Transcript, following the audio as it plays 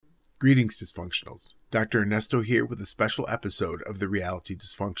Greetings, Dysfunctionals. Dr. Ernesto here with a special episode of The Reality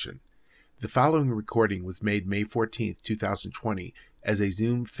Dysfunction. The following recording was made May 14th, 2020 as a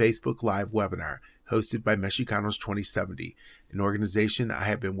Zoom Facebook Live webinar hosted by Mexicanos 2070, an organization I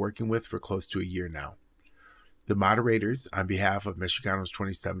have been working with for close to a year now. The moderators, on behalf of Mexicanos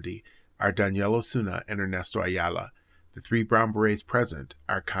 2070, are Daniel Osuna and Ernesto Ayala. The three Brown Berets present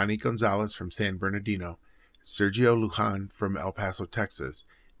are Connie Gonzalez from San Bernardino, Sergio Lujan from El Paso, Texas,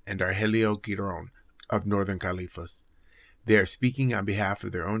 and Argelio Giron of Northern Califas. They are speaking on behalf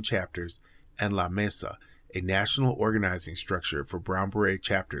of their own chapters and La Mesa, a national organizing structure for Brown Beret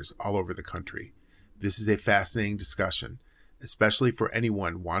chapters all over the country. This is a fascinating discussion, especially for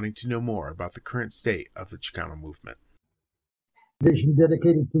anyone wanting to know more about the current state of the Chicano movement.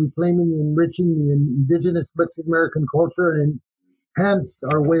 Dedicated to reclaiming and enriching the indigenous Mexican American culture and enhance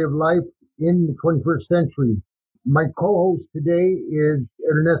our way of life in the 21st century. My co-host today is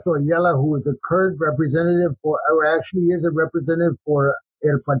Ernesto Ayala, who is a current representative or actually is a representative for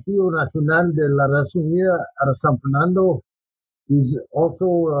El Partido Nacional de la Raza Unida out of San Fernando. He's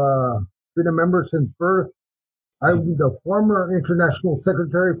also been a member since birth. I'm the former international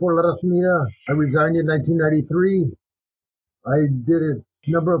secretary for La Raza Unida. I resigned in 1993. I did a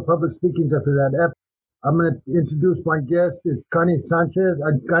number of public speakings after that. I'm going to introduce my guest. It's Connie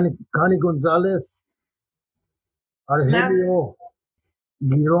Gonzalez, Argelio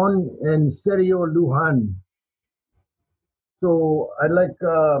Giron, and Sergio Lujan. So I'd like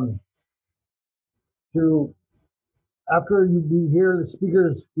to, after we hear the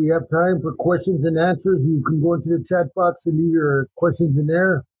speakers, we have time for questions and answers. You can go into the chat box and leave your questions in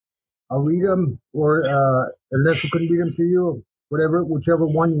there. I'll read them, or Ernesto can read them to you, whichever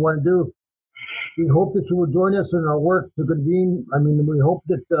one you want to do. We hope that you will join us in our work to convene. We hope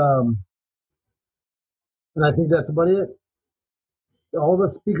that, and I think that's about it. All the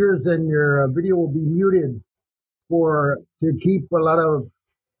speakers and your video will be muted to keep a lot of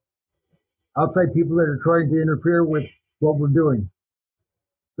outside people that are trying to interfere with what we're doing.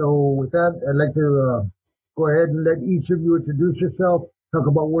 So with that, I'd like to go ahead and let each of you introduce yourself, talk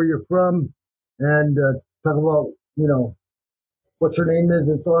about where you're from, and talk about, what your name is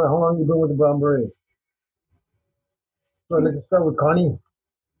and so on, how long you've been with the Brown Berets. So I'd like to start with Connie.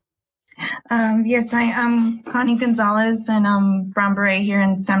 Yes, I am Connie Gonzalez, and I'm Brown Beret here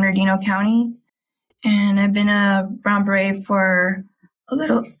in San Bernardino County. And I've been a Brown Beret for a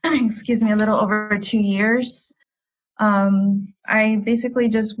little over 2 years. I basically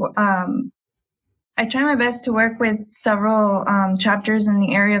just, I try my best to work with several chapters in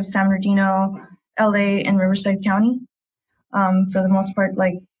the area of San Bernardino, LA, and Riverside County. For the most part,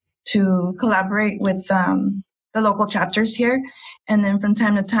 like to collaborate with the local chapters here, and then from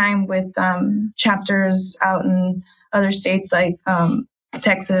time to time with chapters out in other states like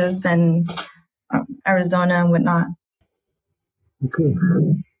Texas and Arizona and whatnot. Okay.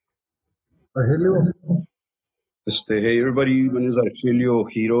 Argelio? Hey everybody, my name is Argelio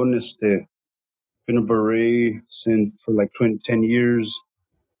Giron. Been a beret for like 10 years.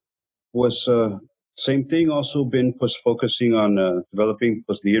 Was same thing, also been focusing on developing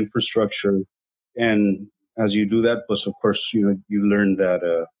the infrastructure. And as you do that, of course, you learn that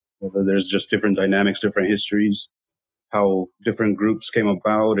there's just different dynamics, different histories, how different groups came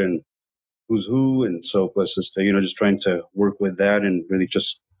about and who's who. And so just trying to work with that and really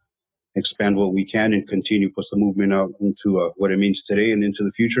just expand what we can and continue the movement out into what it means today and into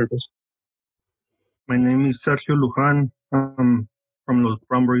the future. My name is Sergio Lujan. I'm from Los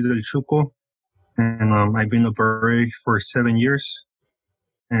Brown Berets del Chuco, and I've been a beret for 7 years.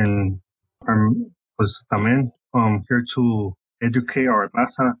 And I'm también here to educate our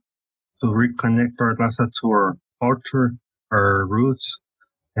raza, to reconnect our raza to our culture, our roots.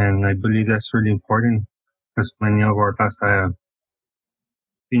 And I believe that's really important because many of our raza have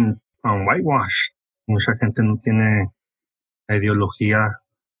been whitewashed. Mucha gente no tiene la ideología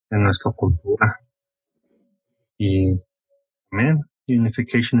de nuestra cultura. Y,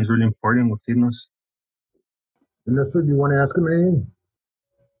 unification is really important within us. Ernesto, do you want to ask him anything?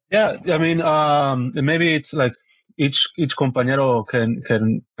 Yeah, maybe it's like each compañero can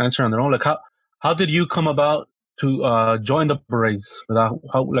answer on their own. Like how did you come about to join the Berets?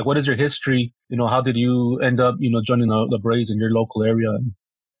 How what is your history? How did you end up joining the Berets in your local area?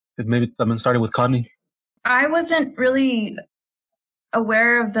 And maybe starting with Connie. I wasn't really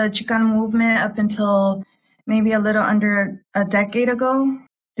aware of the Chicano movement up until maybe a little under a decade ago.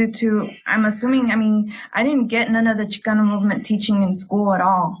 Due to, I'm assuming, I didn't get none of the Chicano movement teaching in school at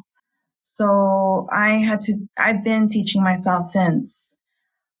all. So I've been teaching myself since.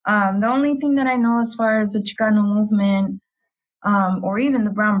 The only thing that I know as far as the Chicano movement or even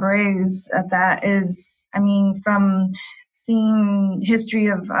the Brown Berets at that is, I mean, from seeing history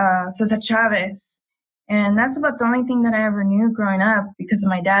of Cesar Chavez. And that's about the only thing that I ever knew growing up because of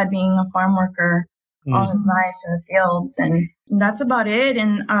my dad being a farm worker all his life in the fields. And that's about it.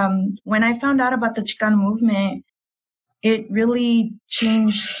 And when I found out about the Chicano movement, it really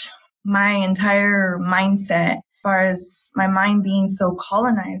changed my entire mindset as far as my mind being so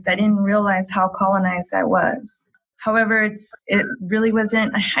colonized. I didn't realize how colonized I was. However, it really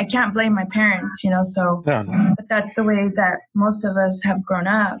wasn't, I can't blame my parents, so but that's the way that most of us have grown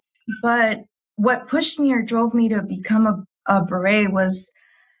up. But what pushed me or drove me to become a beret was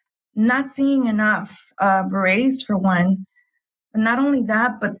not seeing enough berets for one. But not only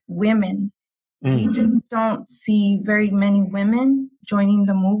that, but women. We just don't see very many women joining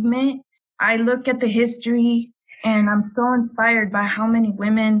the movement. I look at the history and I'm so inspired by how many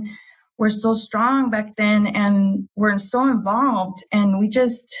women were so strong back then and were so involved. And we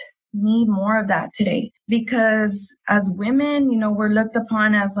just need more of that today because as women, we're looked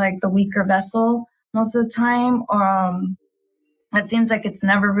upon as like the weaker vessel most of the time. It seems like it's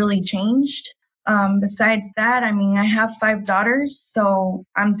never really changed. Besides that, I mean, I have 5 daughters, so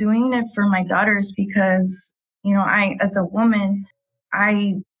I'm doing it for my daughters because, I, as a woman,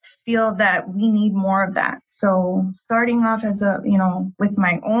 I feel that we need more of that. So starting off as with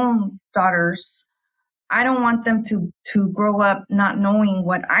my own daughters, I don't want them to grow up not knowing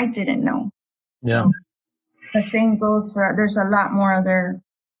what I didn't know. So the same goes for, there's a lot more other,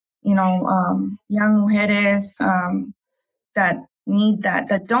 young mujeres, that need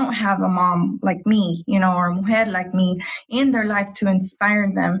that don't have a mom like me, or a mujer like me in their life to inspire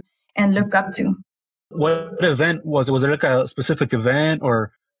them and look up to. What event was it? Was there like a specific event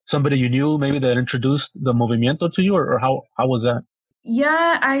or somebody you knew maybe that introduced the movimiento to you, or how was that?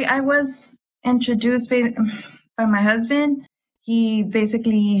 Yeah, I was introduced by my husband. He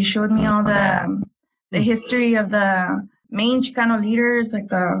basically showed me all the history of the main Chicano leaders, like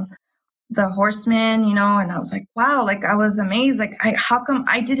the horsemen, and I was like, wow, like I was amazed. Like, how come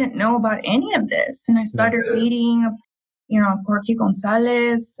I didn't know about any of this? And I started reading, Corky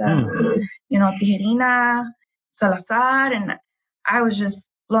Gonzalez, Tijerina, Salazar, and I was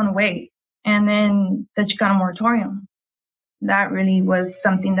just blown away. And then the Chicano Moratorium, that really was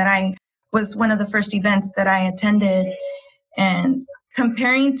something that was one of the first events that I attended. And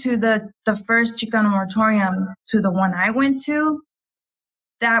comparing to the first Chicano Moratorium to the one I went to,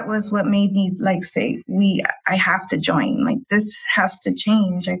 that was what made me like say, I have to join. Like, this has to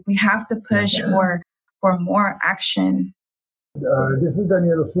change. Like, we have to push for more action. This is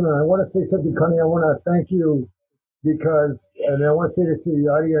Daniel Osuna. I want to say something, Connie. I want to thank you because, and I want to say this to the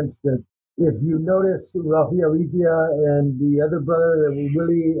audience, that if you notice, Rafael Vitia and the other brother,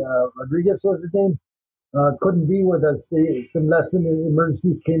 Willie Rodriguez was his name, couldn't be with us. Some last minute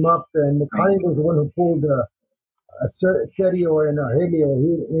emergencies came up, and Connie was the one who pulled Sergio and Helio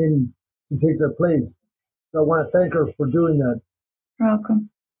in to take their place. So I want to thank her for doing that. You're welcome.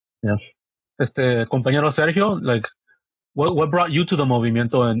 Yeah. Compañero Sergio, like, what brought you to the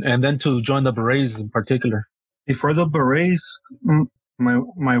movimiento and then to join the Berets in particular? Before the Berets,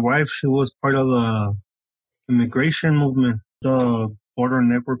 my wife, she was part of the immigration movement, the Border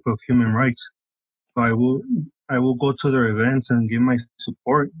Network of Human Rights. So I will go to their events and give my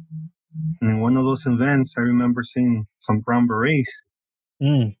support. And in one of those events, I remember seeing some Brown Berets.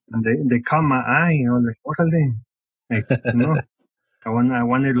 And they caught my eye. I was like, like, I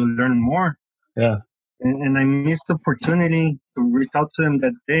wanted to learn more. Yeah. And I missed the opportunity to reach out to them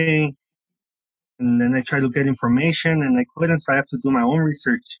that day. And then I tried to get information and I couldn't, so I have to do my own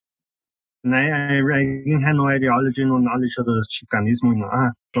research. And I didn't have no ideology, no knowledge of the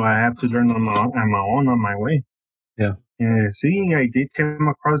Chicanismo, so I have to learn on my way. Yeah. See, I did come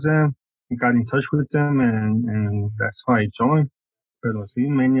across them, got in touch with them, and that's how I joined. Pero sí,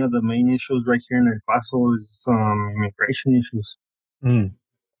 many of the main issues right here in El Paso is immigration issues.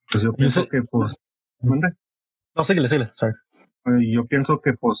 Pues yo pienso que, pues, ¿mande? No, síguele, sorry. Yo pienso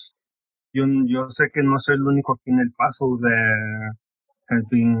que, pues, yo sé que no soy el único aquí en El Paso that has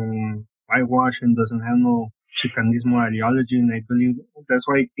been whitewashed and doesn't have no Chicanismo ideology, and I believe that's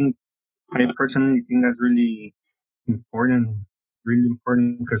why I personally think that's really important,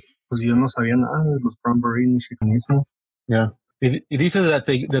 because pues yo no sabía nada de los Brown Berets ni Chicanismo. Yeah. It says that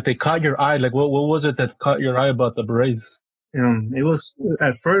they caught your eye. Like, what was it that caught your eye about the Berets? It was,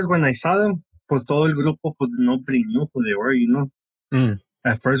 at first when I saw them, pues todo el grupo, pues nobody knew who they were,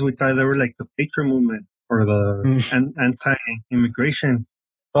 At first we thought they were like the picture movement or the anti-immigration.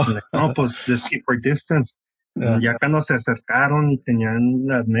 Like, no, pues let's keep our distance. Yeah. Ya cuando se acercaron y tenían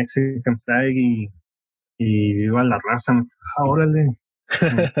la Mexican flag y Y viva la raza. Órale.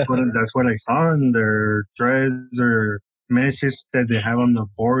 That's what I saw in their dress or message that they have on the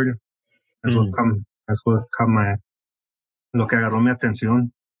board. That's what lo que agarró mi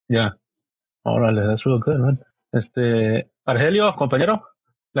atención. Yeah. Órale, that's real good, man. Argelio, compañero,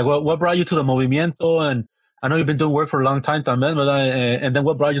 like what brought you to the movimiento? And I know you've been doing work for a long time también, ¿verdad? And then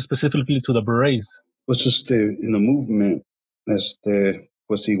what brought you specifically to the Berets? Pues in the movement, pues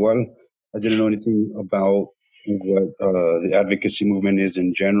igual, I didn't know anything about what the advocacy movement is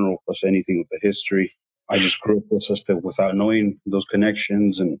in general, plus anything with the history. I just grew up pues, without knowing those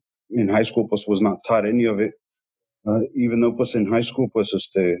connections, and in high school pues was not taught any of it. Even though pues in high school pues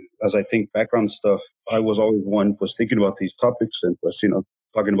as I think back on stuff, I was always one was thinking about these topics and plus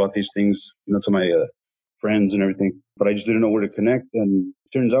talking about these things to my friends and everything, but I just didn't know where to connect. And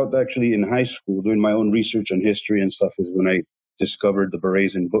it turns out that actually in high school, doing my own research on history and stuff is when I discovered the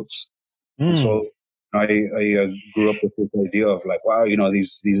Berets in books. And so I grew up with this idea of like, wow,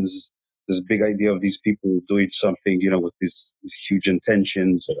 this big idea of these people doing something, with these huge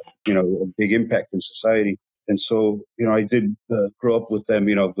intentions, a big impact in society. And so, I did grow up with them,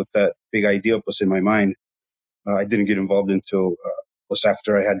 with that big idea was in my mind. I didn't get involved until was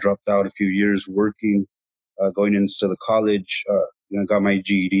after I had dropped out a few years working, going into the college, got my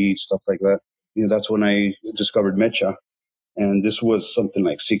GED, stuff like that. That's when I discovered Mecha. And this was something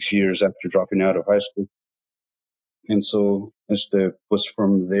like 6 years after dropping out of high school. And so was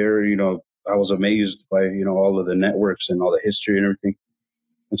from there, I was amazed by, all of the networks and all the history and everything.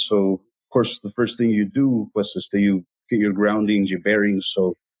 And so, of course, the first thing you do was you get your groundings, your bearings.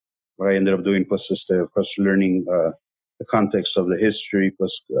 So what I ended up doing was of course, learning the context of the history,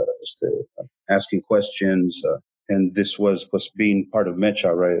 plus asking questions. And this was being part of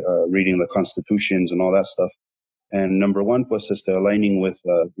Mecha, right? Reading the constitutions and all that stuff. And number one was aligning with,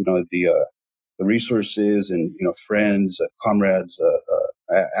 the resources and, friends, comrades,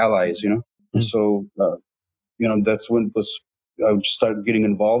 allies, And so, that's when I started getting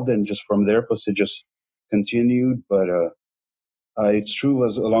involved, and just from there, it just continued. But it's true,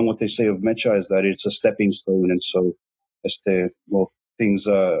 as along what they say of Mecha, is that it's a stepping stone. And so, things,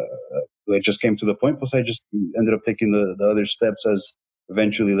 it just came to the point, I just ended up taking the other steps as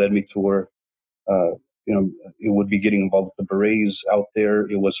eventually led me to where, it would be getting involved with the Berets out there.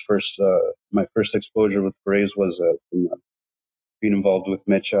 It was my first exposure with Berets was being involved with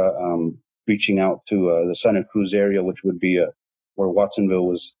Mecha, reaching out to the Santa Cruz area, which would be where Watsonville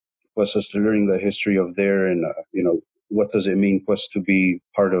was just learning the history of there, and what does it mean to be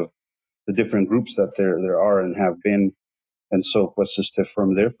part of the different groups that there are and have been. And so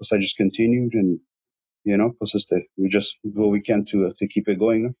from there, I just continued, and we just do what we can to keep it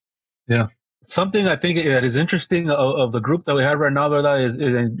going. Yeah. Something I think that is interesting of the group that we have right now, ¿verdad? Is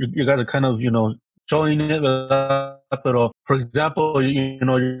you guys are kind of, showing it, ¿verdad? Pero, for example,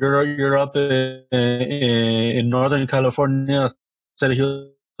 you're up in Northern California, Sergio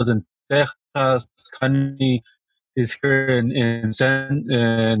is in Texas, Kanye is here in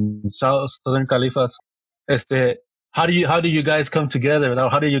Southern Califas. How do you guys come together?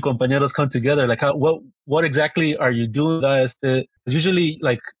 How do you compañeros come together? Like what exactly are you doing? It's usually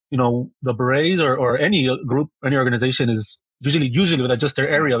like, the Berets or any group, any organization is usually ¿verdad? Just their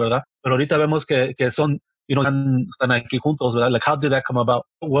area, ¿verdad? Pero ahorita vemos que son, están aquí juntos, ¿verdad? Like how did that come about?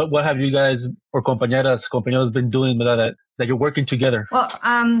 What have you guys or compañeros been doing, ¿verdad? That you're working together? Well,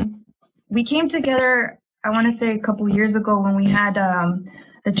 we came together, I want to say a couple of years ago when we had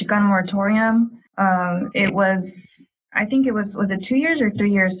the Chicano moratorium. It was, I think it was it 2 years or 3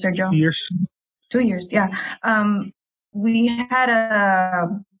 years, Sergio? 2 years. 2 years, yeah. We had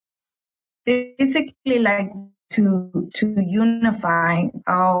basically like to unify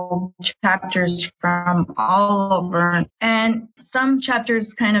all chapters from all over, and some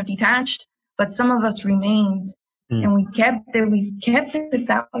chapters kind of detached, but some of us remained, and we kept it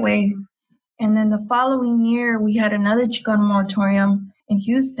that way. And then the following year, we had another Chicano moratorium in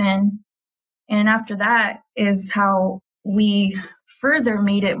Houston. And after that is how we further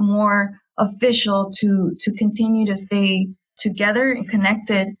made it more official to continue to stay together and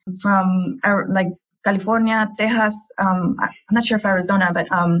connected from like California, Texas. I'm not sure if Arizona,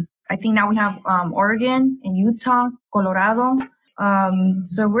 but I think now we have Oregon and Utah, Colorado.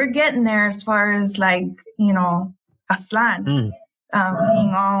 So we're getting there as far as like, Aztlán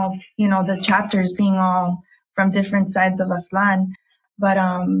being all, the chapters being all from different sides of Aztlán. But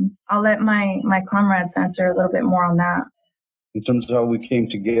I'll let my comrades answer a little bit more on that. In terms of how we came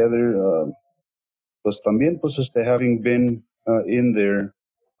together, también, having been in there,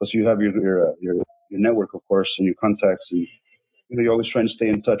 you have your network, of course, and your contacts, and you're always trying to stay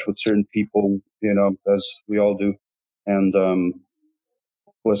in touch with certain people, as we all do. And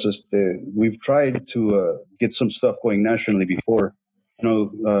was just we've tried to get some stuff going nationally before.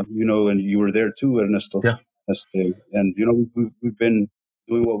 And you were there too, Ernesto. Yeah. And we've been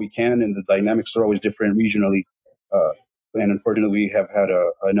doing what we can, and the dynamics are always different regionally. And unfortunately, we have had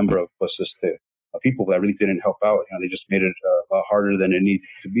a number of people that really didn't help out. They just made it a lot harder than it needed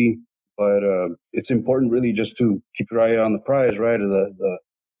to be. But it's important, really, just to keep your eye on the prize, right? Of the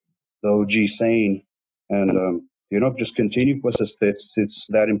OG saying, and just continue. It's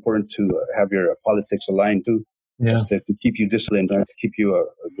that important to have your politics aligned too. Yeah. To keep you disciplined, to keep you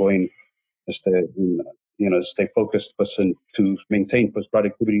going. Stay focused, and to maintain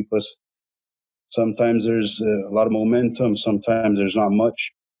productivity. Sometimes there's a lot of momentum, sometimes there's not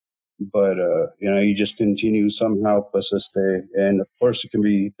much, but you just continue somehow. And of course, it can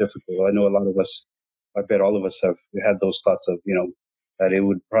be difficult. I know a lot of us. I bet all of us have had those thoughts of that it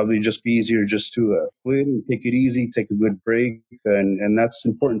would probably just be easier just to quit and take it easy, take a good break, and that's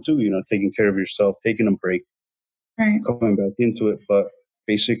important too. Taking care of yourself, taking a break, Right. coming back into it. But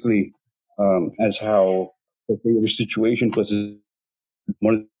basically, as how your situation was,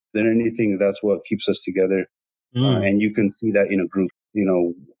 more than anything, that's what keeps us together. And you can see that in a group.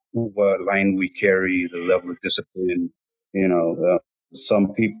 What line we carry, the level of discipline.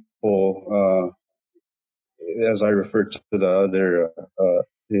 Some people, as I referred to the other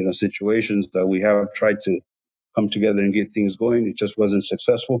situations, that we have tried to come together and get things going. It just wasn't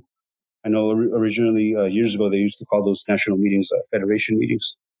successful. I know originally years ago they used to call those national meetings federation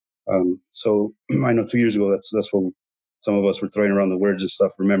meetings. So I know 2 years ago that's what some of us were throwing around the words and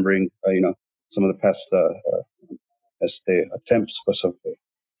stuff, remembering some of the past attempts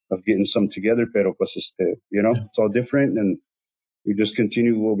of getting some together. Pero it's all different, and we just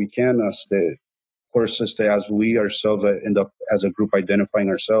continue what we can. Of course, as we ourselves end up as a group identifying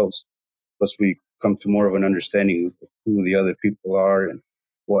ourselves, plus we come to more of an understanding of who the other people are and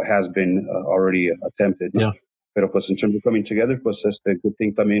what has been already attempted. Yeah. Pero in terms of coming together, the good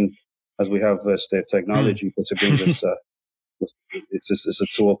thing también, as we have the technology, it brings us. It's a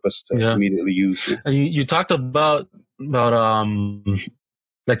tool to immediately use. And you talked about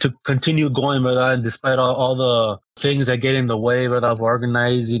like to continue going, ¿verdad? Despite all the things that get in the way, ¿verdad? Of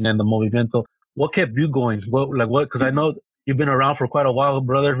organizing and the movimiento. What kept you going? What? Because I know you've been around for quite a while,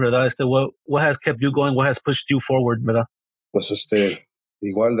 brother, ¿verdad? What has kept you going? What has pushed you forward, ¿verdad?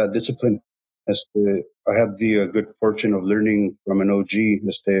 Igual that discipline. I had the good fortune of learning from an OG.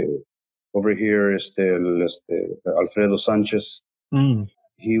 Over here, Alfredo Sanchez.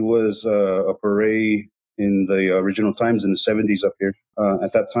 He was a beret in the original times in the 70s up here.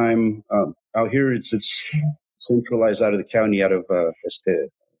 At that time, out here, it's centralized out of the county, out of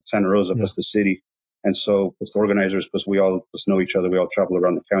Santa Rosa, plus the city. And so, the organizers, we all know each other. We all travel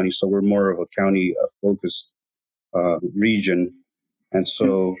around the county. So we're more of a county-focused region. And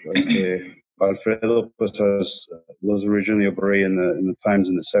so, Alfredo was originally a beret in the times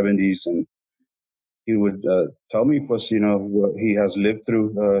in the 70s, and he would tell me, what he has lived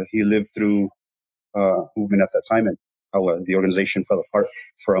through. He lived through movement at that time, and how the organization fell apart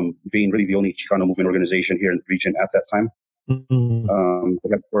from being really the only Chicano movement organization here in the region at that time. We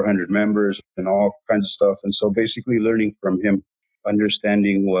had 400 members and all kinds of stuff. And so basically learning from him,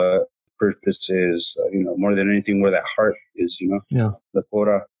 understanding what purpose is, more than anything, where that heart is, the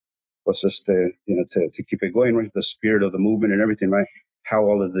Cora was just to keep it going, right? The spirit of the movement and everything, right? How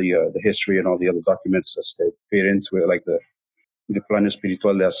all of the history and all the other documents fit into it, like the Plan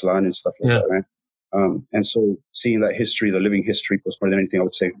Espiritual de Aslan and stuff like that, right? And so seeing that history, the living history, more than anything, I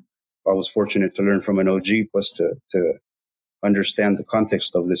would say I was fortunate to learn from an OG, to understand the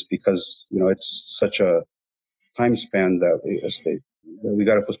context of this, because, it's such a time span that we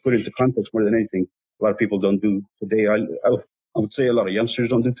got to put into context more than anything. A lot of people don't do today. I would say a lot of youngsters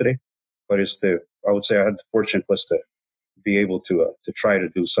don't do today, but I would say I had the fortune to be able to try to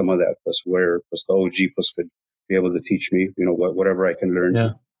do some of that, where the OG could be able to teach me, whatever I can learn.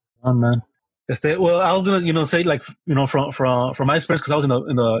 Yeah. Oh man. Well, I was gonna, say, like, from my experience, because I was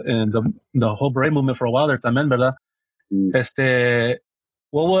in the whole beret movement for a while there también, ¿verdad?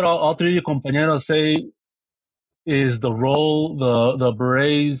 What would all three of your compañeros say is the role the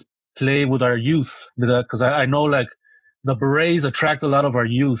berets play with our youth, ¿verdad? Because I know, like, the berets attract a lot of our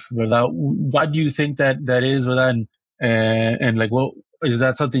youth, ¿verdad? Why do you think that is, ¿verdad? And like, what is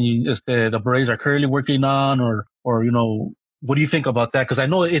that something the berets are currently working on, or what do you think about that? Because I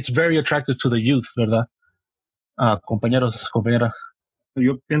know it's very attractive to the youth, ¿verdad? Compañeros, compañeras.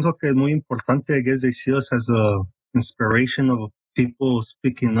 Yo pienso que es muy importante, guess they see us as a inspiration of people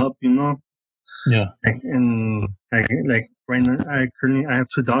speaking up, Yeah. Like right now, I have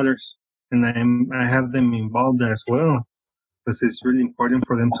two daughters, and I have them involved as well, because it's really important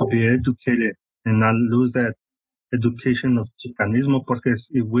for them to be educated and not lose that education of Chicanismo, because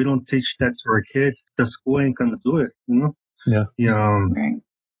if we don't teach that to our kids, the school ain't gonna do it, Yeah. Right.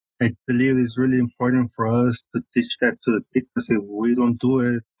 I believe it's really important for us to teach that to the kids, because if we don't do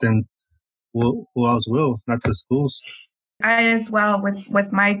it, then who else will? Not the schools. I as well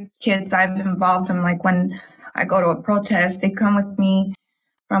with my kids, I've involved them. Like when I go to a protest, they come with me,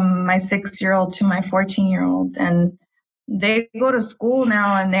 from my 6-year-old to my 14-year-old, and they go to school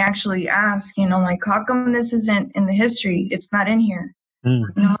now and they actually ask, like, how come this isn't in the history? It's not in here.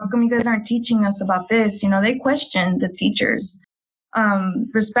 How come you guys aren't teaching us about this? They question the teachers,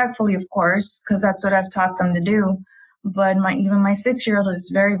 respectfully, of course, because that's what I've taught them to do. But even my 6-year-old is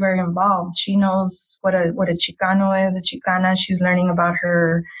very, very involved. She knows what a Chicano is, a Chicana. She's learning about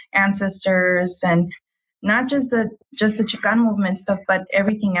her ancestors, and not just the Chicano movement stuff, but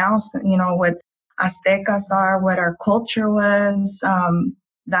everything else. What Aztecas are, what our culture was,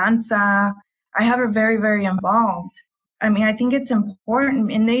 danza. I have her very, very involved. I mean, I think it's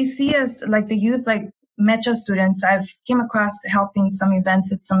important, and they see us like the youth, like Mecha students. I've came across helping some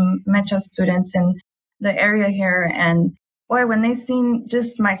events with some Mecha students in the area here, and boy, when they seen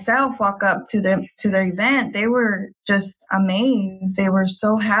just myself walk up to their event, they were just amazed. They were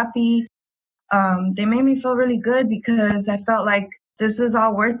so happy. They made me feel really good, because I felt like this is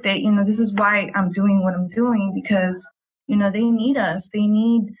all worth it. This is why I'm doing what I'm doing, because they need us. They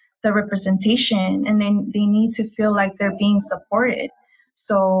need the representation, and they need to feel like they're being supported.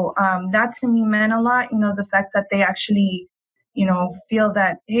 So that to me meant a lot. The fact that they actually feel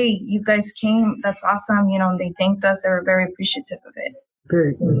that, hey, you guys came, that's awesome, and they thanked us. They were very appreciative of it.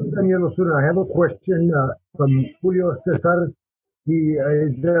 Okay, Daniel Osuna, I have a question from Julio Cesar. He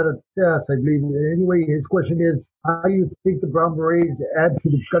is there at TES, I believe. Anyway, his question is, how do you think the Brown Berets add to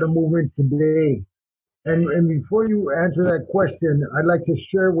the Chicano movement today? And before you answer that question, I'd like to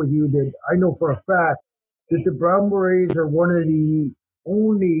share with you that I know for a fact that the Brown Berets are one of the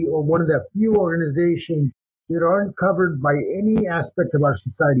only, or one of the few organizations that aren't covered by any aspect of our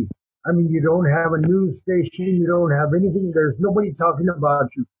society. I mean, you don't have a news station, you don't have anything, there's nobody talking about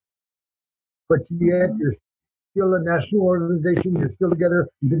you. But yet you're still a national organization, you're still together,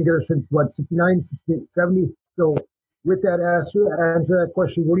 you've been together since what, 69, 70? So with that answer that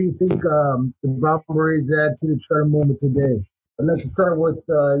question, what do you think the Brown Berets add to the Chicano movement today? I'd like to start with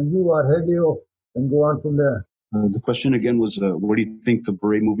you, Argelio, and go on from there. The question again was, where do you think the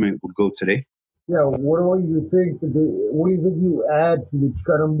beret movement would go today? Yeah, what do you think you add to the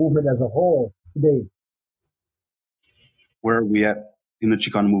Chicano movement as a whole today? Where are we at in the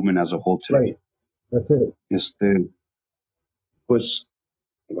Chicano movement as a whole today? Right, that's it.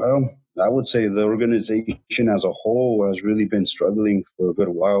 Well, I would say the organization as a whole has really been struggling for a good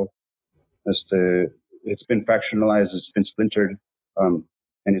while. It's been factionalized, it's been splintered, and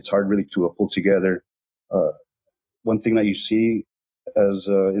it's hard really to pull together. One thing that you see as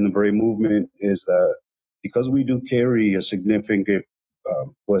in the beret movement is that because we do carry a significant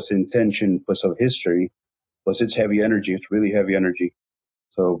intention of history, plus it's heavy energy. It's really heavy energy.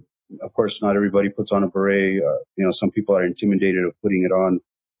 So of course, not everybody puts on a beret. Some people are intimidated of putting it on,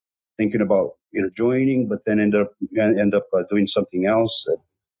 thinking about joining, but then end up doing something else.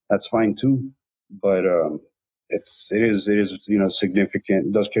 That's fine too. But it is significant.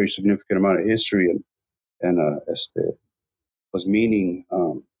 It does carry a significant amount of history and was meaning.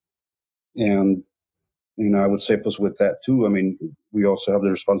 And I would say plus with that too. I mean, we also have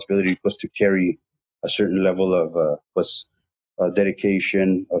the responsibility plus to carry a certain level of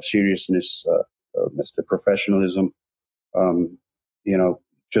dedication, of seriousness, the professionalism.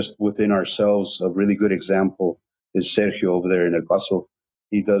 Just within ourselves, a really good example is Sergio over there in El Paso.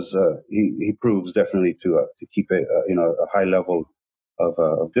 He does. He proves definitely to keep a high level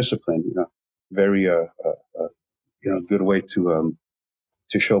of discipline. Very good way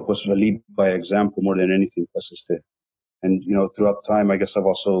to show us a lead by example more than anything. And throughout time, I guess I've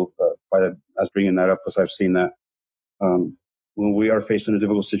also as bringing that up, because I've seen that when we are facing a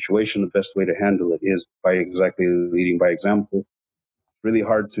difficult situation, the best way to handle it is by exactly leading by example. Really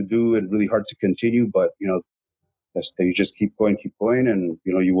hard to do and really hard to continue, but you just keep going, and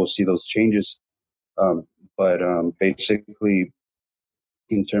you will see those changes. But basically,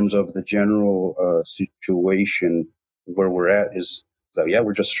 in terms of the general situation where we're at, is that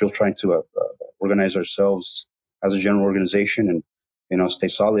we're just still trying to organize ourselves as a general organization and stay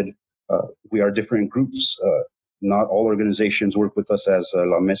solid. We are different groups. Not all organizations work with us as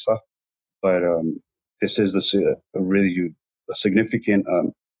La Mesa, but this is really a significant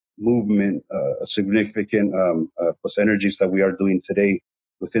movement, significant plus energies that we are doing today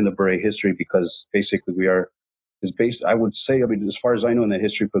within the Beret history, because basically I would say, I mean, as far as I know in the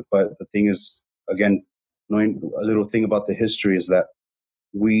history book, but the thing is, again, knowing a little thing about the history is that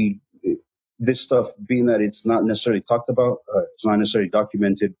this stuff, being that it's not necessarily talked about, it's not necessarily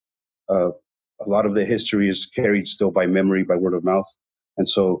documented, a lot of the history is carried still by memory, by word of mouth. And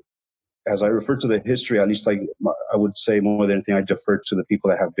so as I refer to the history, at least I would say more than anything, I defer to the people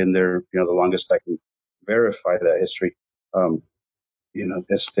that have been there, the longest that can verify that history.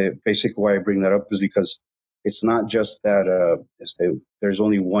 That's the basic why I bring that up, is because it's not just that there's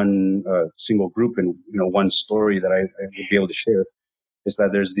only one single group and one story that I would be able to share. Is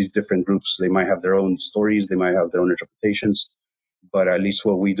that there's these different groups. They might have their own stories, they might have their own interpretations, but at least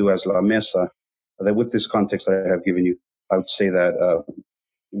what we do as La Mesa, that with this context that I have given you, I would say that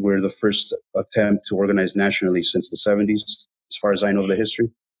we're the first attempt to organize nationally since the 70s, as far as I know the history.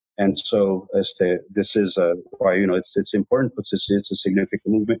 And so this is why, it's important, but it's a significant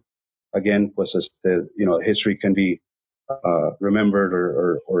movement. Again, pues history can be remembered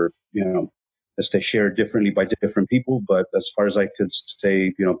or shared differently by different people. But as far as I could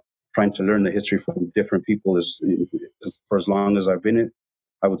say, trying to learn the history from different people is, for as long as I've been in,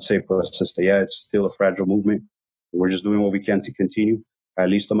 I would say, it's still a fragile movement. We're just doing what we can to continue, at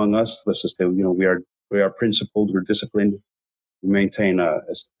least among us. We are principled, we're disciplined, we maintain a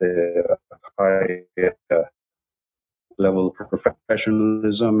high level of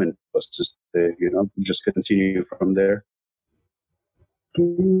professionalism, and just continue from there.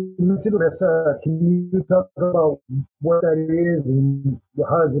 Can you mention can you talk about what that is and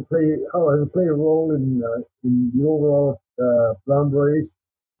how does it play a role in the overall Brown Berets?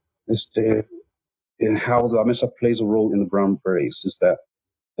 In how La Mesa plays a role in the Brown Berets is that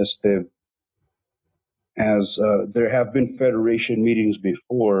as there have been federation meetings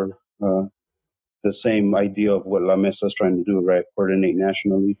before, the same idea of what La Mesa is trying to do, right? Coordinate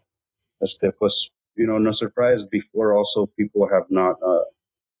nationally. No surprise, before also people have not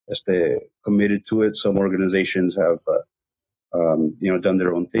committed to it. Some organizations have done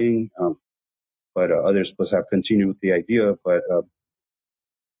their own thing, but others have continued with the idea. But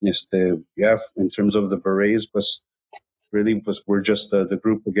in terms of the Berets, really we're just the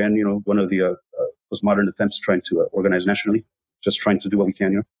group again, one of the modern attempts trying to organize nationally, just trying to do what we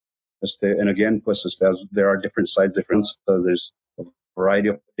can, and again, there are different sides, so there's a variety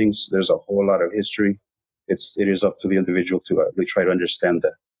of things. There's a whole lot of history. It is up to the individual to really try to understand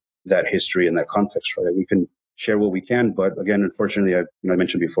that history and that context, right? We can share what we can, but again, unfortunately, I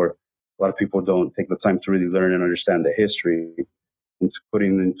mentioned before, a lot of people don't take the time to really learn and understand the history and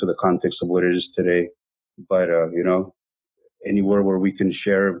putting it into the context of what it is today. But anywhere where we can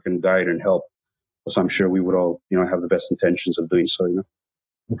share, we can guide and help, because I'm sure we would all have the best intentions of doing so.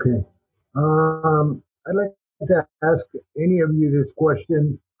 Okay. I'd like to ask any of you this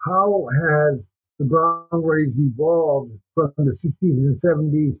question: how has the Brown Berets evolved from the 60s and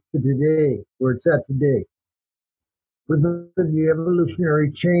 70s to today, where it's at today? With the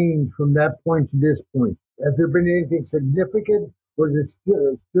evolutionary change from that point to this point, has there been anything significant, or is it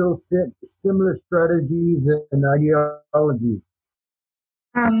still similar strategies and ideologies?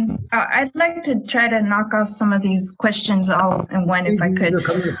 I'd like to try to knock off some of these questions all in one, if I could. These are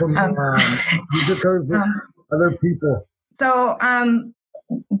coming from other people. So,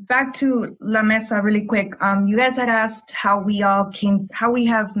 back to La Mesa really quick. You guys had asked how we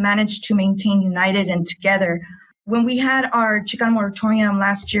have managed to maintain united and together. When we had our Chicano moratorium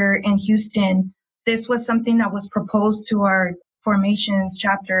last year in Houston, this was something that was proposed to our formations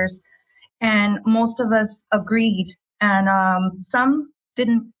chapters, and most of us agreed, and some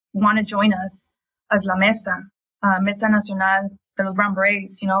didn't want to join us as La Mesa, Mesa Nacional de los Brown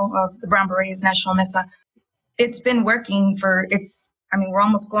Berets, of the Brown Berets National Mesa. It's been working we're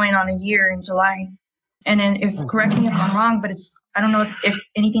almost going on a year in July. And then correct me if I'm wrong, but I don't know if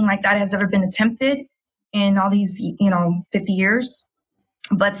anything like that has ever been attempted in all these, 50 years.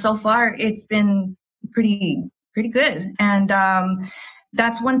 But so far it's been pretty good. And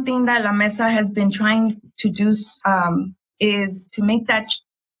that's one thing that La Mesa has been trying to do, is to make that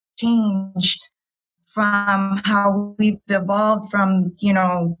change from how we've evolved from,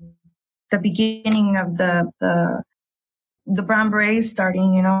 the beginning of the Brown Berets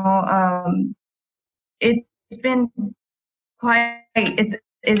starting, it's been it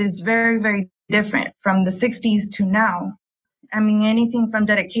is very, very different from the 60s to now. I mean, anything from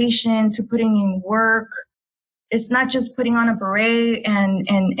dedication to putting in work. It's not just putting on a beret and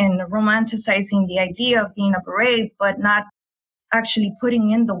romanticizing the idea of being a beret, but not actually putting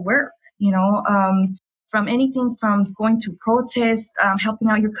in the work, from anything from going to protests, helping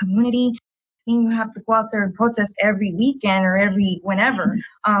out your community. You have to go out there and protest every weekend or every whenever.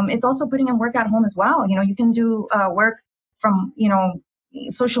 It's also putting in work at home as well. You can do work from,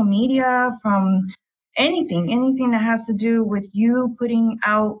 social media, from anything that has to do with you putting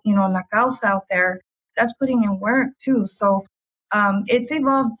out, la causa out there. That's putting in work too. So it's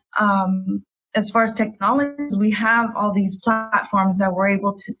evolved as far as technology. We have all these platforms that we're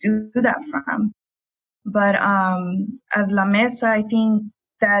able to do that from. But as La Mesa, I think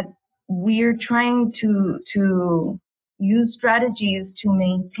that we're trying to use strategies to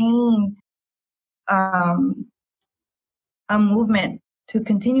maintain a movement, to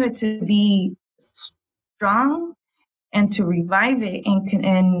continue it to be strong and to revive it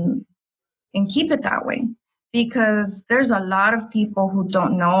and keep it that way. Because there's a lot of people who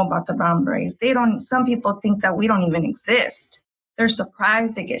don't know about the Brown Berets. Some people think that we don't even exist. They're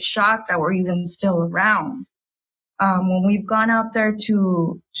surprised, they get shocked that we're even still around. When we've gone out there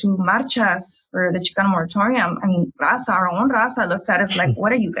to marchas for the Chicano moratorium, I mean, our own raza looks at us like,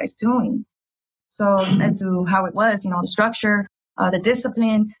 what are you guys doing? So that's how it was, the structure, the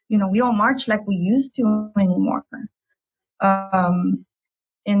discipline, we don't march like we used to anymore.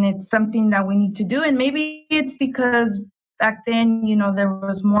 And it's something that we need to do. And maybe it's because back then, there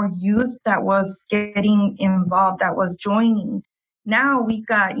was more youth that was getting involved, that was joining. Now we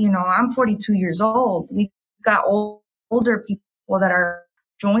got, I'm 42 years old. We got older people that are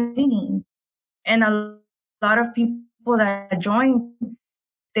joining. And a lot of people that join,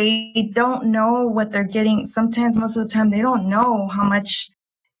 they don't know what they're getting. Sometimes, most of the time, they don't know how much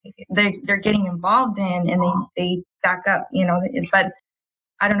they're getting involved in, and they back up, but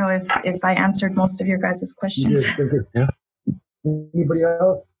I don't know if I answered most of your guys' questions. Yes, thank you. Yeah. Anybody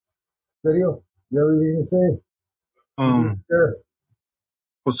else? Sergio, you have anything to say? Sure.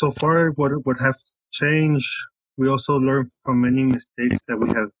 Well, so far, what have changed, we also learned from many mistakes that we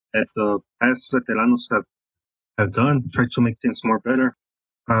have, that the past veteranos have done, try to make things more better,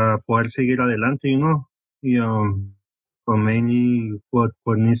 poder seguir adelante, but mainly what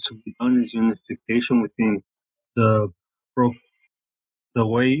needs to be done is unification within the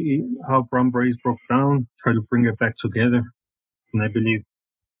way how Brown Berets broke down, try to bring it back together. And I believe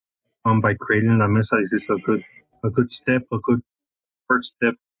by creating La Mesa, this is a good step, a good first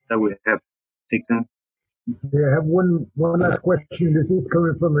step that we have taken. Yeah, I have one last question. This is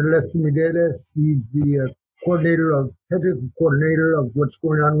coming from Ernesto Mideles. He's the technical coordinator of what's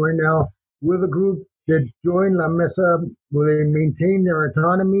going on right now. Will the group that join La Mesa, will they maintain their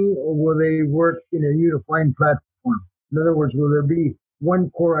autonomy, or will they work in a unifying platform? In other words, will there be one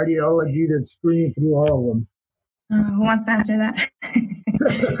core ideology that's streaming through all of them? Who wants to answer that?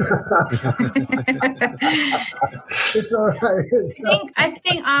 It's all right. I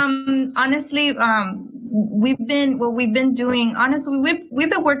think honestly, we've been doing, honestly, we've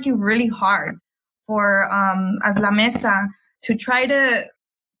been working really hard for as La Mesa to try to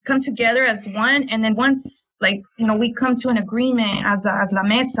come together as one, and then once we come to an agreement as La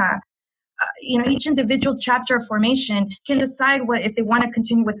Mesa, each individual chapter of formation can decide if they want to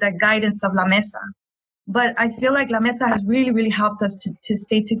continue with the guidance of La Mesa. But I feel like La Mesa has really, really helped us to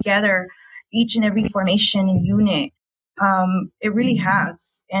stay together, each and every formation and unit. It really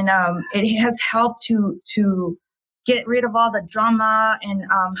has. And it has helped to get rid of all the drama and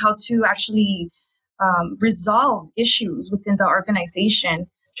how to actually resolve issues within the organization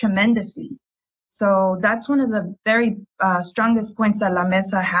tremendously. So that's one of the very strongest points that La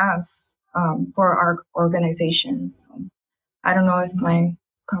Mesa has for our organization. So I don't know if my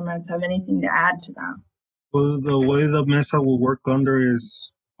comrades have anything to add to that. Well, the way the Mesa will work under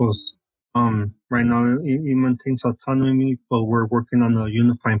is, right now it maintains autonomy, but we're working on a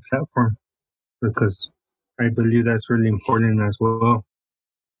unifying platform, because I believe that's really important as well.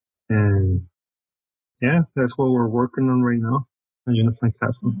 And yeah, that's what we're working on right now, a unifying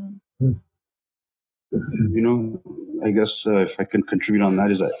platform. I guess if I can contribute on that,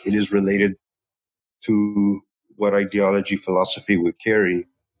 is that it is related to what ideology, philosophy we carry.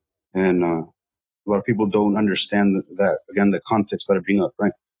 And a lot of people don't understand that, again, the context that I bring up,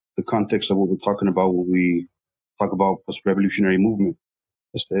 right? The context of what we're talking about when we talk about post-revolutionary movement.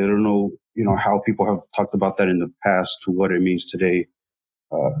 I don't know, how people have talked about that in the past to what it means today.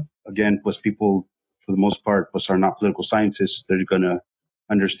 Again, people, for the most part, are not political scientists. They're going to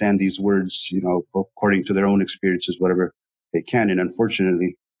understand these words, according to their own experiences, whatever they can. And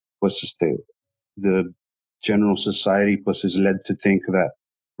unfortunately, the general society is led to think that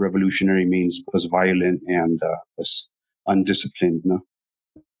revolutionary means violent and undisciplined,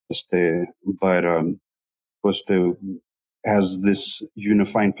 but as this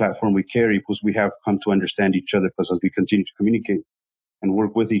unifying platform we carry, because we have come to understand each other, because as we continue to communicate and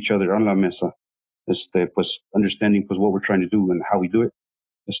work with each other on la mesa, pues understanding pues what we're trying to do and how we do it.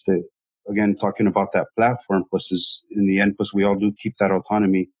 Again, talking about that platform, plus is in the end, plus we all do keep that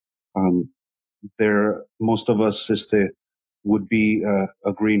autonomy. Most of us would be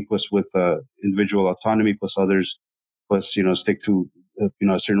agreeing plus with individual autonomy, plus others plus stick to a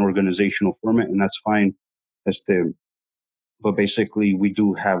certain organizational format, and that's fine. But basically, we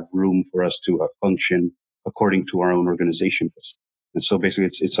do have room for us to function according to our own organization. And so basically,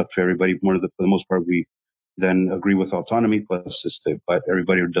 it's up to everybody. For the most part, we then agree with autonomy, but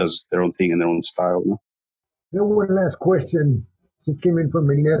everybody does their own thing in their own style. No? Then one last question just came in from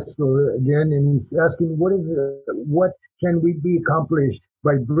Ernesto again, and he's asking, what can we be accomplished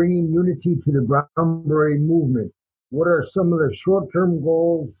by bringing unity to the Brown Beret movement? What are some of the short-term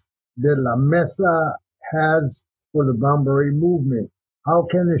goals that La Mesa has for the Brown Beret movement? How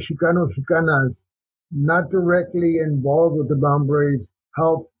can the Chicanos not directly involved with the Brown Berets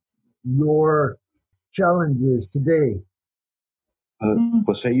help your challenges today?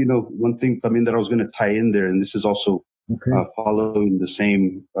 Jose, one thing that I was going to tie in there, and this is also following the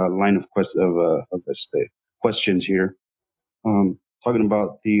same line of questions here, talking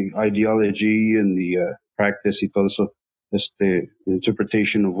about the ideology and the practice y todo eso, the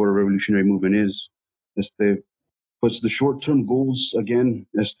interpretation of what a revolutionary movement is, pues the short-term goals, again,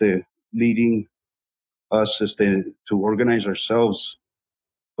 leading us to organize ourselves,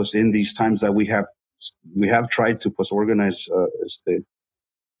 pues in these times that we have tried to pues organize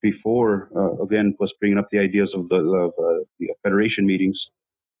before, again, plus bringing up the ideas of the federation meetings.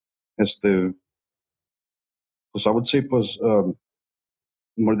 Pues I would say, pues,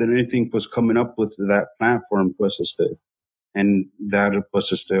 more than anything, pues coming up with that platform, pues, and that,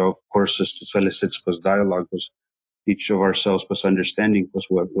 pues, of course, solicits, pues, dialogue, pues, each of ourselves, pues, understanding, pues,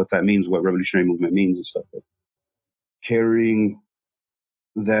 what that means, what revolutionary movement means and stuff. Carrying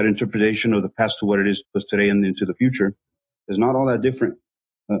that interpretation of the past to what it is, pues, today and into the future is not all that different.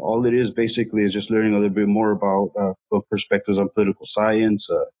 All it is basically is just learning a little bit more about perspectives on political science,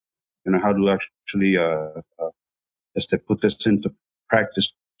 how to actually put this into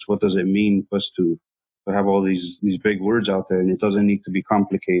practice. What does it mean for us to have all these big words out there? And it doesn't need to be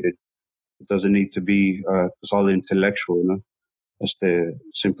complicated. It doesn't need to be all intellectual.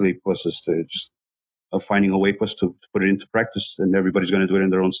 Simply just finding a way to put it into practice, and everybody's going to do it in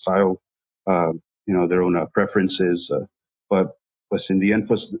their own style, their own preferences. But in the end,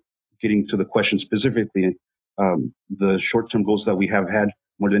 getting to the question specifically, the short-term goals that we have had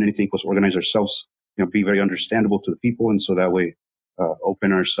more than anything was organize ourselves, be very understandable to the people, and so that way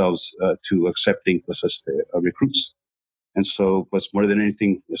open ourselves to accepting recruits. And so, more than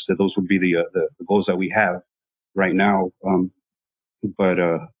anything, those would be the goals that we have right now. And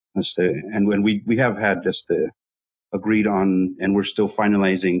when we have had agreed on, and we're still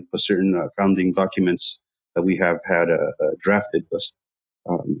finalizing certain founding documents that we have had drafted.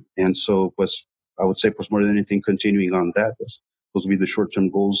 And so, I would say, more than anything, continuing on that, those will be the short-term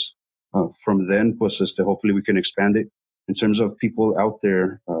goals. From then, hopefully we can expand it in terms of people out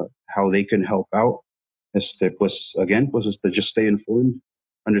there, how they can help out. Again, just stay informed,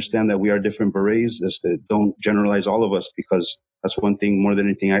 understand that we are different berets. Don't generalize all of us, because that's one thing more than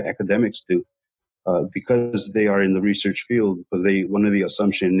anything academics do. Because they are in the research field, because one of the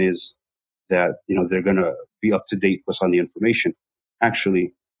assumption is that they're going to be up to date on the information.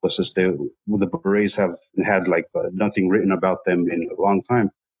 Actually, the berets have had nothing written about them in a long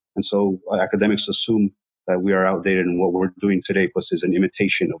time, and so academics assume that we are outdated, and what we're doing today is an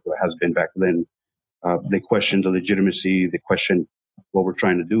imitation of what has been back then. They question the legitimacy. They question what we're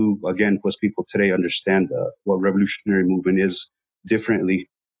trying to do. Again, people today understand what revolutionary movement is differently.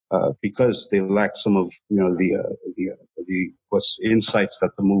 Because they lack some of the insights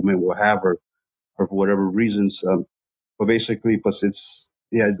that the movement will have, or for whatever reasons. But basically,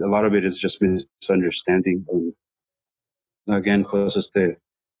 a lot of it is just misunderstanding. Again,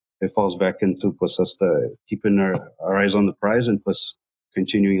 it falls back into keeping our eyes on the prize, and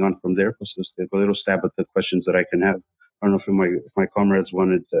continuing on from there. A little stab at the questions that I can have. I don't know if my comrades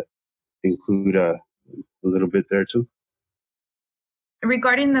wanted to include a little bit there too.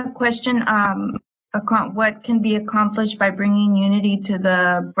 Regarding the question, what can be accomplished by bringing unity to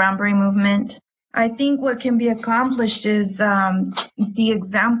the Brown Beret movement? I think what can be accomplished is the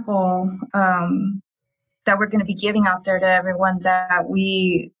example that we're going to be giving out there to everyone, that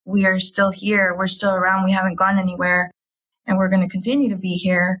we are still here, we're still around, we haven't gone anywhere, and we're going to continue to be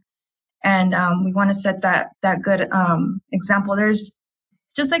here. And we want to set that good example. There's,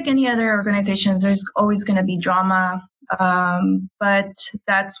 just like any other organizations, there's always going to be drama. But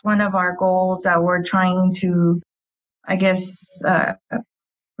that's one of our goals that we're trying to, I guess,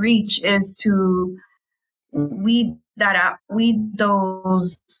 reach, is to weed that out, weed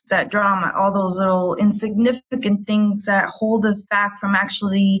that drama, all those little insignificant things that hold us back from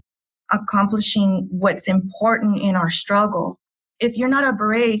actually accomplishing what's important in our struggle. If you're not a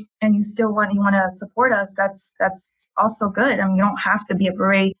beret and you want to support us, that's also good. I mean, you don't have to be a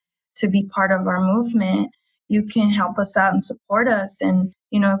beret to be part of our movement. You can help us out and support us. And,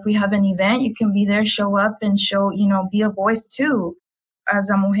 if we have an event, you can be there, show up and be a voice too. As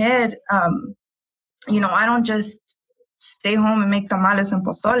a mujer, I don't just stay home and make tamales and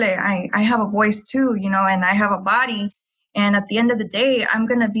pozole. I have a voice too, and I have a body. And at the end of the day, I'm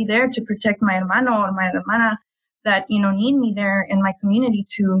going to be there to protect my hermano or my hermana that, need me there in my community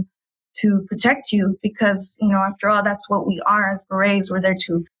to protect you, because, after all, that's what we are as berets. We're there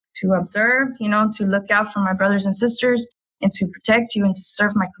to observe, to look out for my brothers and sisters and to protect you and to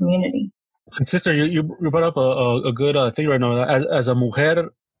serve my community. Sister, you brought up a good thing right now. As a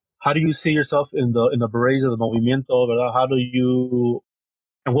mujer, how do you see yourself in the berets of the movimiento, ¿verdad? How do you,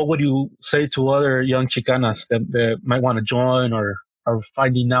 and what would you say to other young Chicanas that might want to join or are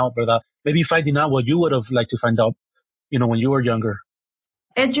finding out, ¿verdad? Maybe finding out what you would have liked to find out, when you were younger?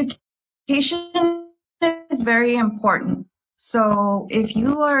 Education is very important. So if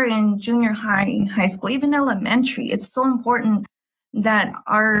you are in junior high school, even elementary, it's so important that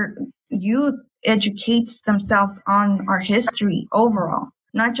our youth educates themselves on our history overall,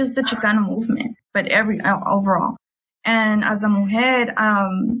 not just the Chicano movement, but overall. And as a mujer,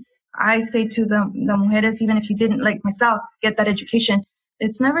 I say to the mujeres, even if you didn't, like myself, get that education,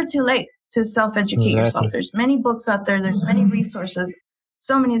 it's never too late to self-educate yourself. There's many books out there. There's many resources.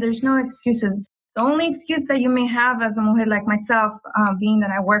 So many. There's no excuses. The only excuse that you may have as a mujer like myself, being that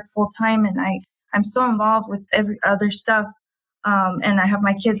I work full-time and I'm so involved with every other stuff, and I have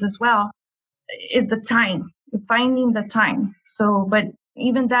my kids as well, is the time, finding the time. So, but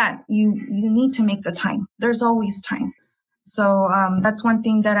even that, you need to make the time. There's always time. So that's one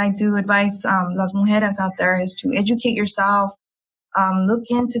thing that I do advise las mujeres out there, is to educate yourself, look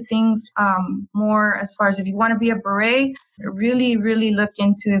into things more, as far as if you want to be a beret, really, really look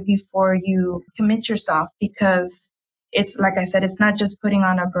into it before you commit yourself, because it's, like I said, it's not just putting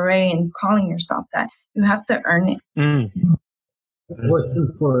on a beret and calling yourself that. You have to earn it.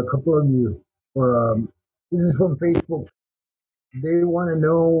 Question for a couple of you. This is from Facebook. They want to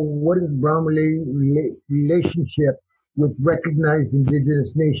know, what is Brown relationship with recognized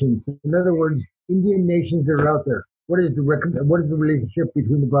indigenous nations? In other words, Indian nations that are out there. What is the relationship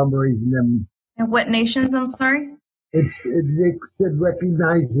between the Brown Berets and them? And what nations? I'm sorry. They said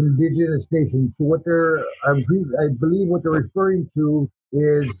recognized indigenous nations. So I believe what they're referring to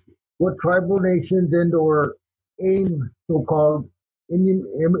is what tribal nations or AIM, so-called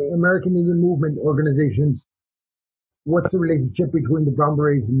American Indian Movement organizations. What's the relationship between the Brown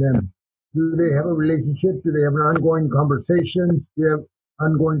Berets and them? Do they have a relationship? Do they have an ongoing conversation? Do they have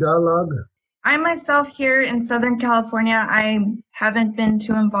ongoing dialogue? I myself, here in Southern California, I haven't been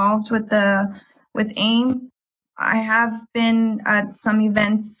too involved with AIM. I have been at some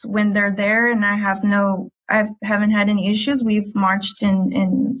events when they're there, and I haven't had any issues. We've marched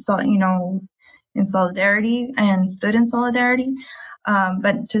in solidarity and stood in solidarity.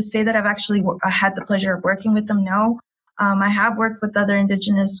 But to say that I've actually had the pleasure of working with them, no. I have worked with other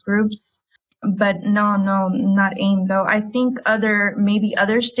indigenous groups, but no, not AIM though. I think maybe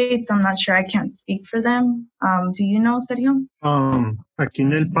other states, I'm not sure, I can't speak for them. Do you know, Sergio? Aquí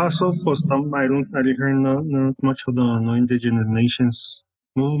en El Paso, pues I didn't hear not much of the indigenous nations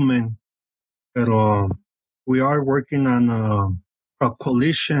movement, but we are working on a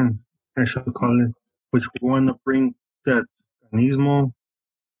coalition, I should call it, which we want to bring that Canismo,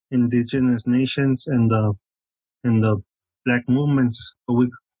 indigenous nations, and the black movements. So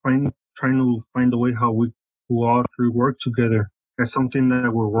we trying to find a way how we all three work together. That's something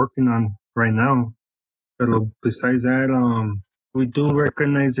that we're working on right now. But besides that, we do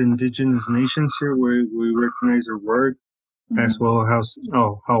recognize indigenous nations here. We recognize their work, as well as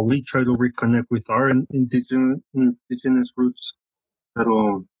how we try to reconnect with our indigenous roots. But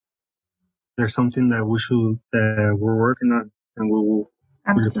there's something that we're working on, and we will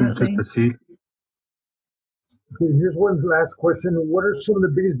looking to succeed. Okay, here's one last question. What are some of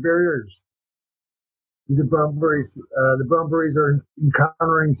the biggest barriers the Brown Berets are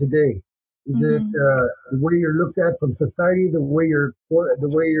encountering today? Is it the way you're looked at from society, the way you're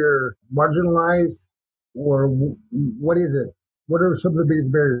marginalized, or what is it? What are some of the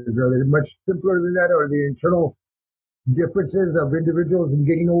biggest barriers? Are they much simpler than that, or the internal differences of individuals and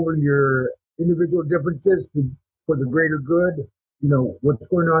getting over your individual differences to for the greater good? What's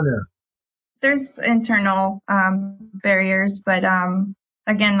going on there? There's internal barriers, but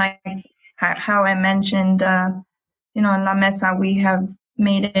again, like how I mentioned, in La Mesa, we have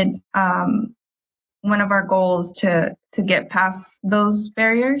made it one of our goals to get past those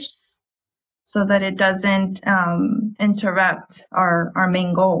barriers so that it doesn't interrupt our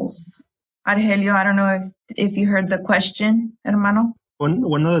main goals. Argelio, I don't know if you heard the question, hermano.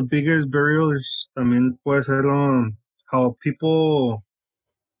 One of the biggest barriers también puede ser how people,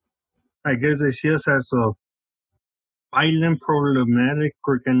 I guess, they see us as a violent, problematic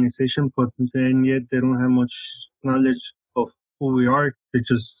organization, but then yet they don't have much knowledge of who we are. They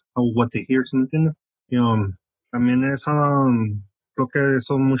just what they hear, ¿sí me entiende? También es, creo que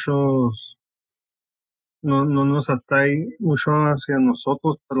eso muchos no nos atrae mucho hacia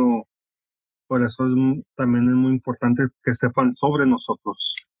nosotros, pero por eso también es muy importante que sepan sobre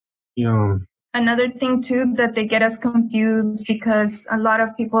nosotros. Another thing too that they get us confused because a lot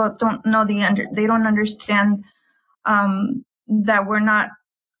of people don't know they don't understand that we're not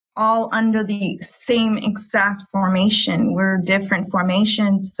all under the same exact formation. We're different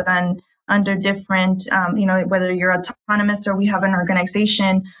formations and under different, whether you're autonomous or we have an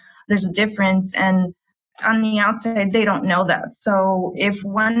organization, there's a difference. And on the outside, they don't know that. So if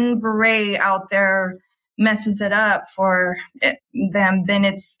one beret out there messes it up for them, then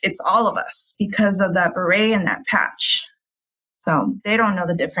it's all of us because of that beret and that patch. So they don't know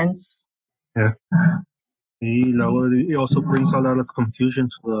the difference. Yeah. It also brings a lot of confusion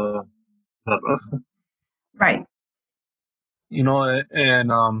to the raza. Right.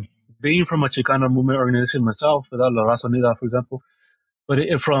 And being from a Chicano movement organization myself, without La Raza Unida, for example, but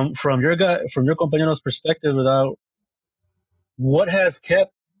from your compañero's perspective, without what has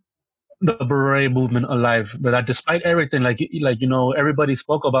kept the beret movement alive, that despite everything, like everybody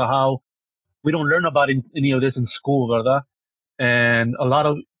spoke about how we don't learn about any of this in school, ¿verdad? And a lot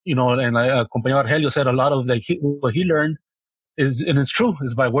of and like compañero Argelio said, a lot of what he learned is, and it's true,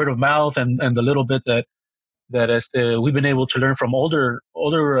 is by word of mouth and the little bit that we've been able to learn from older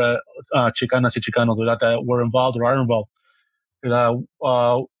Chicanas y Chicanos that were involved or are involved.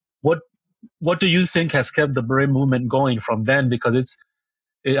 What do you think has kept the beret movement going from then? Because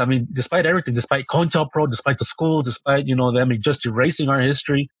despite everything, despite COINTELPRO, despite the schools, despite them just erasing our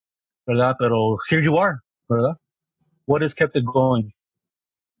history, ¿verdad? Pero here you are, ¿verdad? What has kept it going?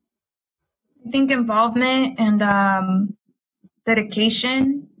 I think involvement and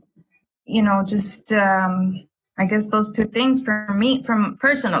dedication. Just I guess those two things for me, from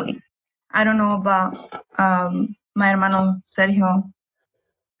personally. I don't know about my hermano Sergio.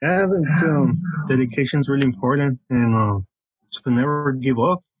 Yeah, dedication is really important, and to never give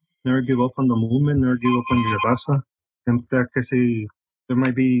up on the movement, never give up on your raza. And there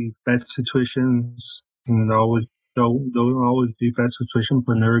might be bad situations, and there'll always be bad situations,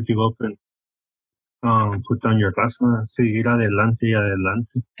 but never give up and put down your raza, seguir adelante y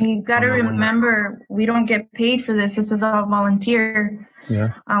adelante. You got to remember, we don't get paid for this. This is all volunteer.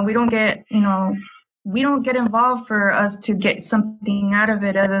 Yeah. We don't get, we don't get involved for us to get something out of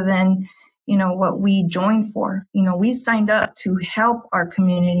it other than, what we joined for. We signed up to help our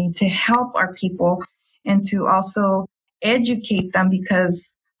community, to help our people, and to also educate them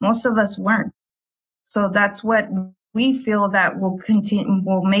because most of us weren't. So that's what we feel that will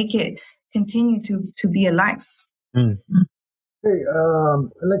make it continue to be alive. Hey,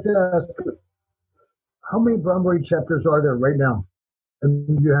 I'd like to ask, how many Brown Beret chapters are there right now? And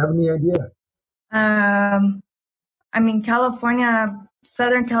do you have any idea?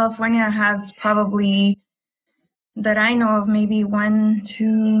 Southern California has probably, that I know of, maybe 1,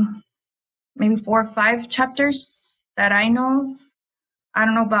 2, maybe 4 or 5 chapters that I know of. I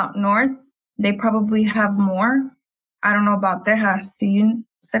don't know about North. They probably have more. I don't know about Texas. Do you,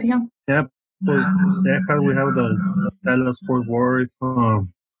 Sergio? Yeah, pues Texas, we have the Dallas, Fort Worth,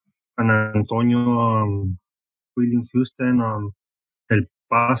 San Antonio, Wheeling, Houston, El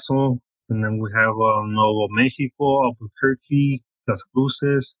Paso, and then we have Nuevo Mexico, Albuquerque, Las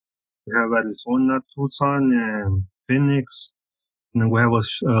Cruces. We have Arizona, Tucson, and Phoenix. And then we have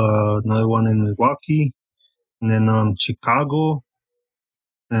another one in Milwaukee, and then Chicago,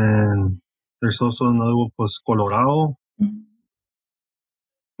 and there's also another one, Colorado. Mm-hmm.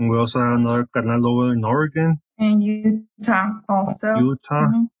 And we also have another canal over in Oregon. And Utah also.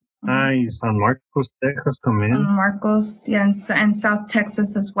 Mm-hmm. San Marcos, Texas también. San Marcos, yeah, and South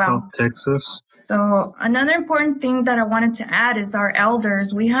Texas as well. South Texas. So another important thing that I wanted to add is our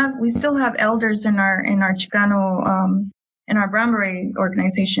elders. We still have elders in our Chicano, in our Brown Beret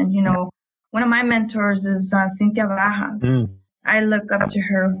organization. One of my mentors is Cynthia Barajas. I look up to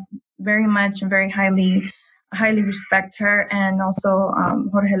her very much and very highly. highly respect her. And also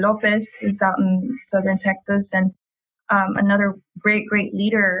Jorge Lopez is out in southern Texas, and another great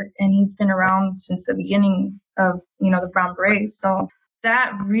leader, and he's been around since the beginning of the Brown Berets. So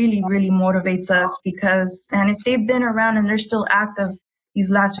that really motivates us, because if they've been around and they're still active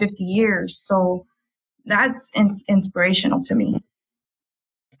these last 50 years, so that's inspirational to me.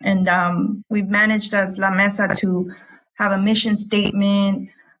 And we've managed as La Mesa to have a mission statement,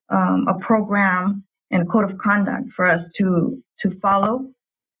 a program, and a code of conduct for us to follow.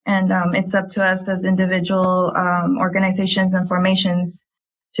 And it's up to us as individual organizations and formations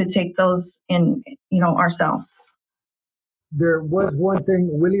to take those in, ourselves. There was one thing,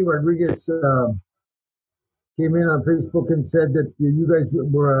 Willie Rodriguez came in on Facebook and said that you guys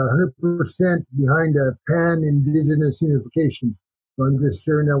were 100% behind a pan-indigenous unification. So I'm just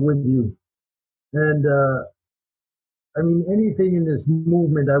sharing that with you. And I mean, anything in this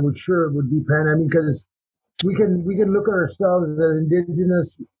movement, I would sure it would be pan. I mean, because we can look at ourselves as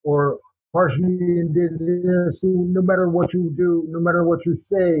indigenous or partially indigenous. No matter what you do, no matter what you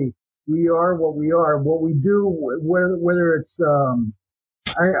say, we are what we are. What we do, whether it's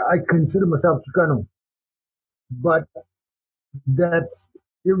I consider myself Chicano, but that's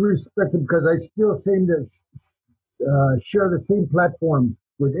irrespective, because I still seem to share the same platform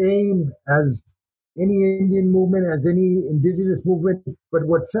with AIM as any Indian movement, as any indigenous movement. But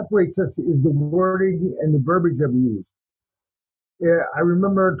what separates us is the wording and the verbiage that we use. I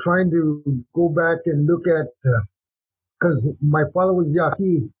remember trying to go back and look at, because my father was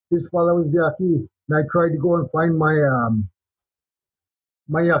Yaqui, his father was Yaqui, and I tried to go and find my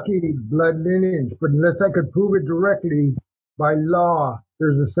my Yaqui blood lineage, but unless I could prove it directly by law,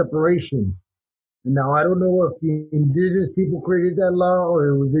 there's a separation. And now I don't know if the indigenous people created that law or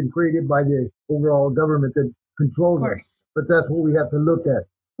it was created by the overall government that controls it. But that's what we have to look at.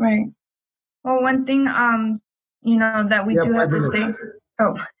 Right. Well, one thing, that we do have to say.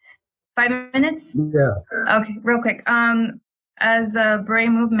 Oh, 5 minutes? Yeah. Okay, real quick. As a Beret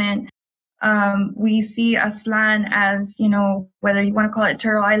movement, we see Aztlán as, whether you want to call it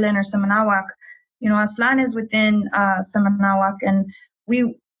Turtle Island or Semanawak, Aztlán is within Semanawak, and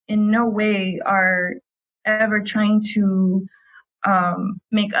we in no way are ever trying to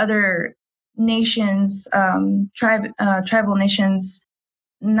make other nations, tribal nations,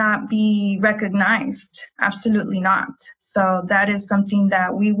 not be recognized. Absolutely not. So that is something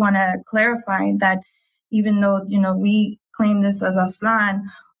that we want to clarify, that even though, we claim this as Aztlán,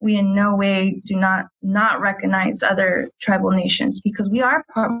 we in no way do not recognize other tribal nations, because we are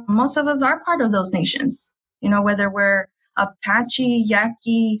most of us are part of those nations, whether we're Apache,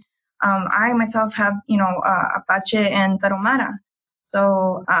 Yaqui. I myself have, Apache and Tarahumara.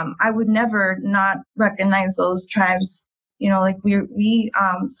 So I would never not recognize those tribes. Like we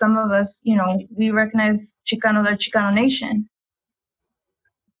some of us, we recognize Chicano, the Chicano nation.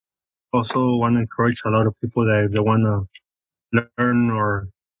 Also want to encourage a lot of people that if they want to learn or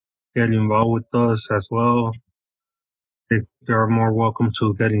get involved with us as well, they are more welcome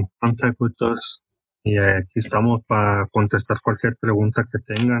to get in contact with us. Y aquí estamos para contestar cualquier pregunta que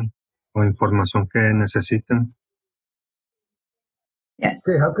tengan o información que necesiten. Yes.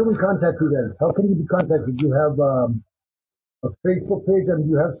 Okay, how can we contact you guys? How can you be contacted? Do you have a Facebook page, and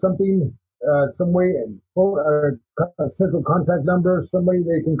do you have something, some way, a central contact number, somebody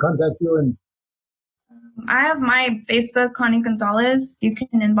they can contact you? And I have my Facebook, Connie Gonzalez. You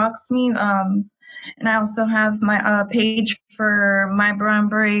can inbox me. And I also have my page for my Brown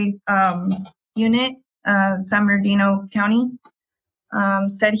Beret unit, San Bernardino County.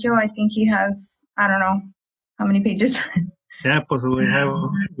 Sergio, I think he has, I don't know how many pages. Yeah, pues we have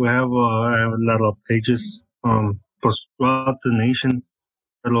a lot of pages pues throughout the nation.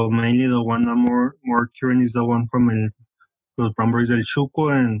 Pero mainly the one I'm more current is the one from los Brown Berets del Chuco,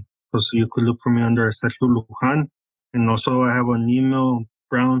 and pues you could look for me under Sergio Lujan. And also I have an email,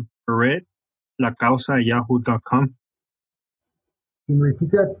 Brown Beret, lacausa@yahoo.com. can you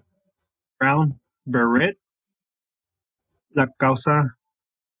repeat that? Brown Beret,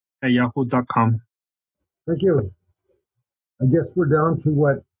 lacausa@yahoo.com. Thank you. I guess we're down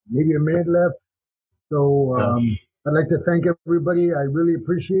to maybe a minute left. So I'd like to thank everybody. I really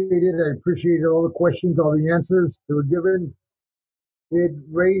appreciate it. I appreciate all the questions, all the answers that were given. It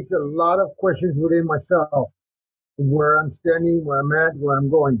raised a lot of questions within myself, where I'm standing, where I'm at, where I'm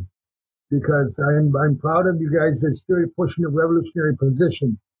going, because I'm proud of you guys that still pushing a revolutionary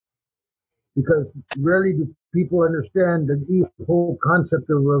position, because rarely do people understand the whole concept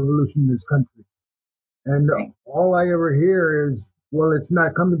of revolution in this country. And all I ever hear is, well, it's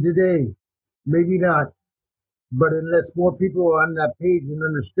not coming today. Maybe not. But unless more people are on that page and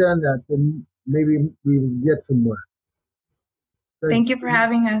understand that, then maybe we will get somewhere. Thank you for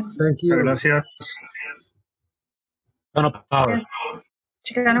having us. Thank you. Gracias. Chicano Power. Yes.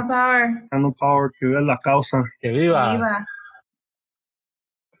 Chicano Power. Chicano Power, que viva la causa. Que viva. Viva.